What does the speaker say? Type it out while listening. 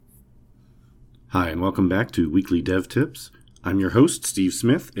Hi, and welcome back to Weekly Dev Tips. I'm your host, Steve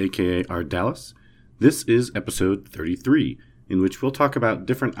Smith, aka R. Dallas. This is episode 33, in which we'll talk about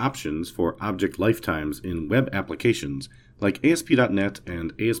different options for object lifetimes in web applications like ASP.NET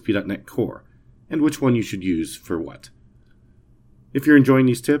and ASP.NET Core, and which one you should use for what. If you're enjoying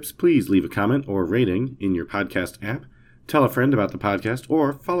these tips, please leave a comment or rating in your podcast app, tell a friend about the podcast,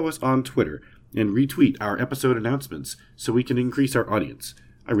 or follow us on Twitter and retweet our episode announcements so we can increase our audience.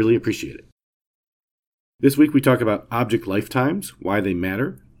 I really appreciate it. This week we talk about object lifetimes, why they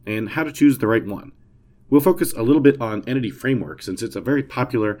matter, and how to choose the right one. We'll focus a little bit on Entity Framework since it's a very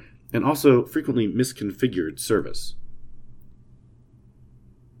popular and also frequently misconfigured service.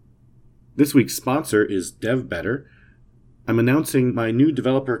 This week's sponsor is DevBetter. I'm announcing my new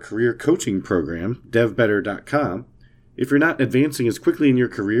developer career coaching program, DevBetter.com. If you're not advancing as quickly in your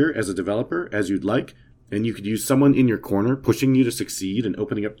career as a developer as you'd like, and you could use someone in your corner pushing you to succeed and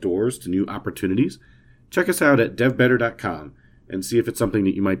opening up doors to new opportunities, check us out at devbetter.com and see if it's something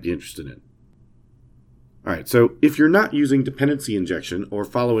that you might be interested in. Alright, so if you're not using dependency injection or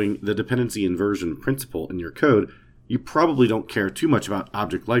following the dependency inversion principle in your code, you probably don't care too much about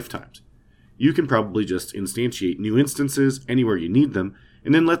object lifetimes. You can probably just instantiate new instances anywhere you need them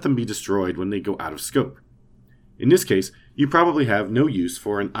and then let them be destroyed when they go out of scope. In this case, you probably have no use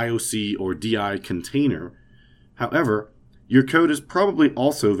for an IOC or DI container. However, your code is probably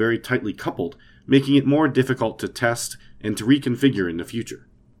also very tightly coupled, making it more difficult to test and to reconfigure in the future.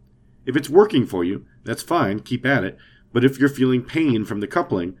 If it's working for you, that's fine, keep at it, but if you're feeling pain from the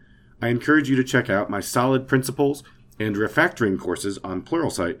coupling, I encourage you to check out my Solid Principles and Refactoring courses on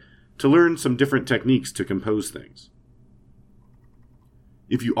Pluralsight to learn some different techniques to compose things.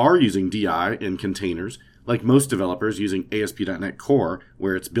 If you are using DI and containers, like most developers using ASP.NET Core,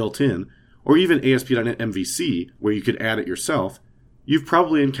 where it's built in, or even ASP.NET MVC, where you could add it yourself, you've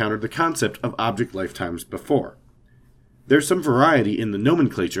probably encountered the concept of object lifetimes before. There's some variety in the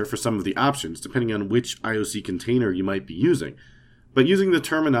nomenclature for some of the options, depending on which IOC container you might be using, but using the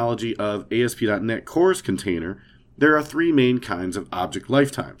terminology of ASP.NET Core's container, there are three main kinds of object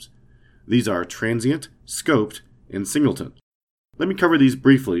lifetimes. These are transient, scoped, and singleton. Let me cover these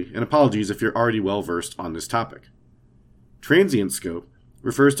briefly, and apologies if you're already well versed on this topic. Transient scope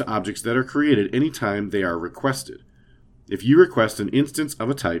refers to objects that are created anytime they are requested. If you request an instance of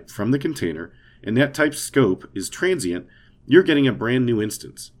a type from the container, and that type's scope is transient, you're getting a brand new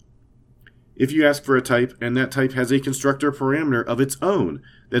instance. If you ask for a type, and that type has a constructor parameter of its own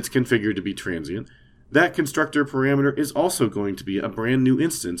that's configured to be transient, that constructor parameter is also going to be a brand new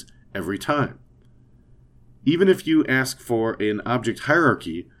instance every time. Even if you ask for an object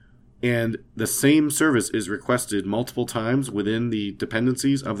hierarchy, and the same service is requested multiple times within the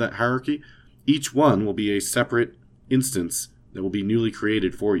dependencies of that hierarchy, each one will be a separate instance that will be newly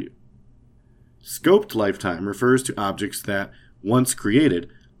created for you. Scoped lifetime refers to objects that, once created,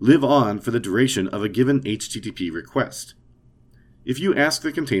 live on for the duration of a given HTTP request. If you ask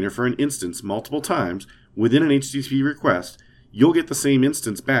the container for an instance multiple times within an HTTP request, you'll get the same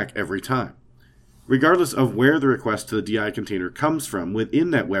instance back every time. Regardless of where the request to the DI container comes from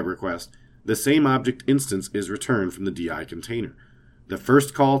within that web request, the same object instance is returned from the DI container. The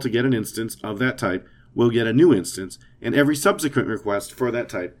first call to get an instance of that type will get a new instance, and every subsequent request for that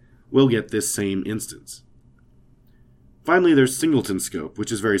type will get this same instance. Finally, there's singleton scope,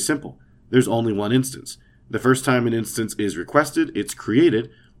 which is very simple. There's only one instance. The first time an instance is requested, it's created,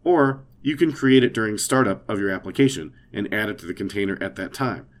 or you can create it during startup of your application and add it to the container at that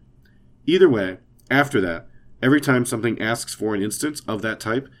time. Either way, after that, every time something asks for an instance of that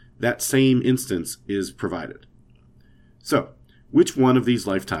type, that same instance is provided. So, which one of these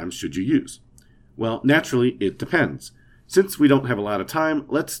lifetimes should you use? Well, naturally, it depends. Since we don't have a lot of time,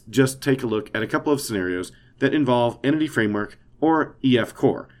 let's just take a look at a couple of scenarios that involve Entity Framework or EF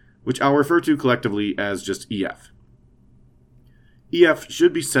Core, which I'll refer to collectively as just EF. EF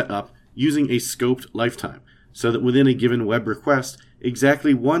should be set up using a scoped lifetime, so that within a given web request,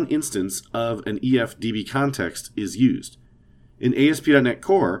 exactly one instance of an EF DB context is used. In ASP.NET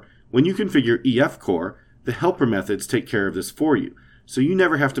Core, when you configure EF Core, the helper methods take care of this for you, so you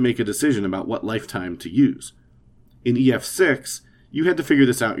never have to make a decision about what lifetime to use. In EF6, you had to figure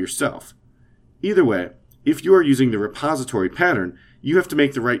this out yourself. Either way, if you are using the repository pattern, you have to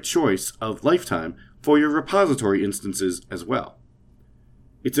make the right choice of lifetime for your repository instances as well.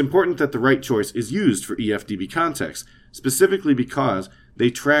 It's important that the right choice is used for EFDB contexts, specifically because they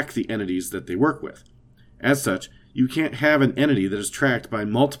track the entities that they work with. As such, you can't have an entity that is tracked by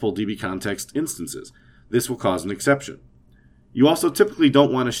multiple DB context instances. This will cause an exception. You also typically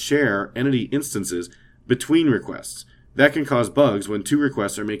don't want to share entity instances between requests, That can cause bugs when two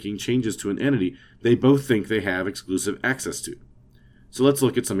requests are making changes to an entity they both think they have exclusive access to. So let's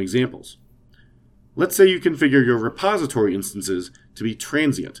look at some examples. Let's say you configure your repository instances to be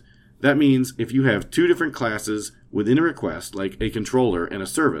transient. That means if you have two different classes within a request, like a controller and a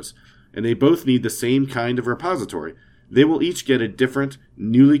service, and they both need the same kind of repository, they will each get a different,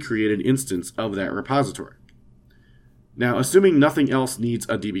 newly created instance of that repository. Now, assuming nothing else needs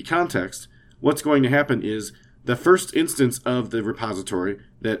a DB context, what's going to happen is the first instance of the repository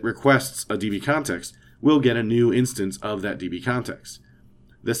that requests a DB context will get a new instance of that DB context.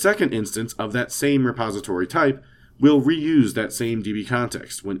 The second instance of that same repository type will reuse that same DB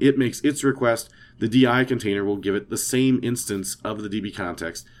context. When it makes its request, the DI container will give it the same instance of the DB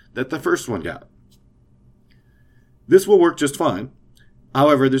context that the first one got. This will work just fine.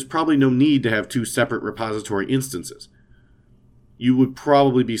 However, there's probably no need to have two separate repository instances. You would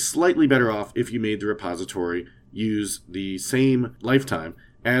probably be slightly better off if you made the repository use the same lifetime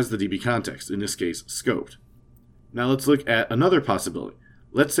as the DB context, in this case, scoped. Now let's look at another possibility.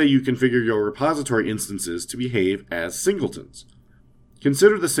 Let's say you configure your repository instances to behave as singletons.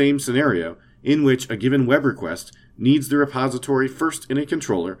 Consider the same scenario in which a given web request needs the repository first in a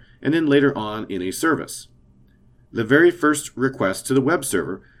controller and then later on in a service. The very first request to the web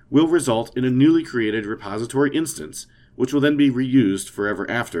server will result in a newly created repository instance, which will then be reused forever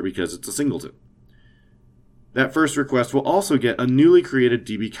after because it's a singleton. That first request will also get a newly created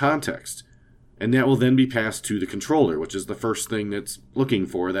DB context, and that will then be passed to the controller, which is the first thing that's looking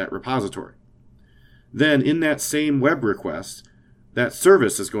for that repository. Then, in that same web request, that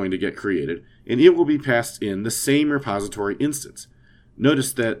service is going to get created, and it will be passed in the same repository instance.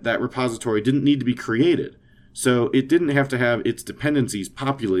 Notice that that repository didn't need to be created, so it didn't have to have its dependencies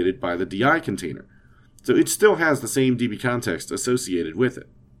populated by the DI container. So it still has the same DB context associated with it.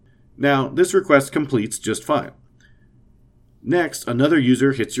 Now, this request completes just fine. Next, another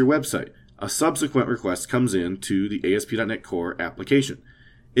user hits your website. A subsequent request comes in to the ASP.NET Core application.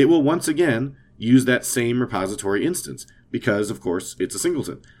 It will once again use that same repository instance because, of course, it's a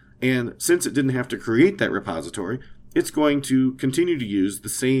singleton. And since it didn't have to create that repository, it's going to continue to use the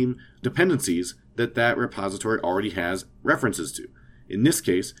same dependencies that repository already has references to. In this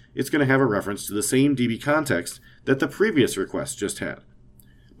case, it's going to have a reference to the same DB context that the previous request just had.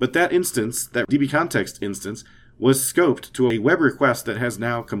 But that instance, that DB context instance, was scoped to a web request that has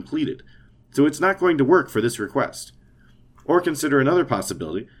now completed. So it's not going to work for this request. Or consider another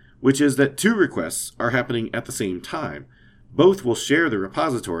possibility, which is that two requests are happening at the same time. Both will share the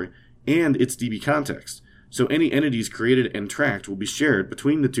repository and its DB context, so any entities created and tracked will be shared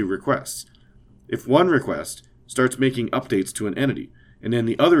between the two requests. If one request starts making updates to an entity, and then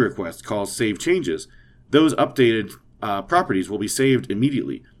the other request calls save changes, those updated properties will be saved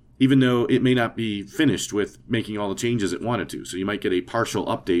immediately, even though it may not be finished with making all the changes it wanted to. So you might get a partial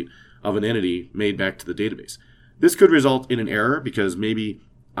update of an entity made back to the database. This could result in an error because maybe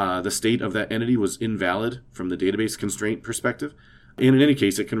the state of that entity was invalid from the database constraint perspective. And in any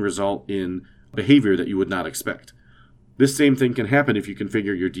case, it can result in behavior that you would not expect. This same thing can happen if you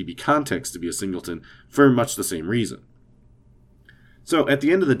configure your DB context to be a singleton for much the same reason. So at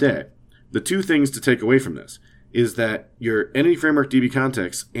the end of the day, the two things to take away from this is that your Entity Framework DB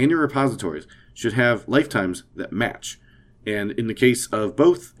context and your repositories should have lifetimes that match. And in the case of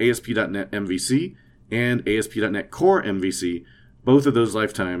both ASP.NET MVC and ASP.NET Core MVC, both of those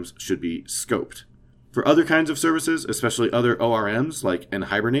lifetimes should be scoped. For other kinds of services, especially other ORMs like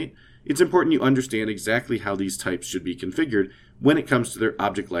NHibernate, it's important you understand exactly how these types should be configured when it comes to their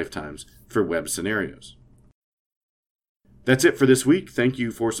object lifetimes for web scenarios. That's it for this week. Thank you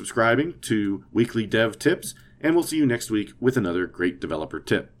for subscribing to Weekly Dev Tips, and we'll see you next week with another great developer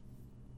tip.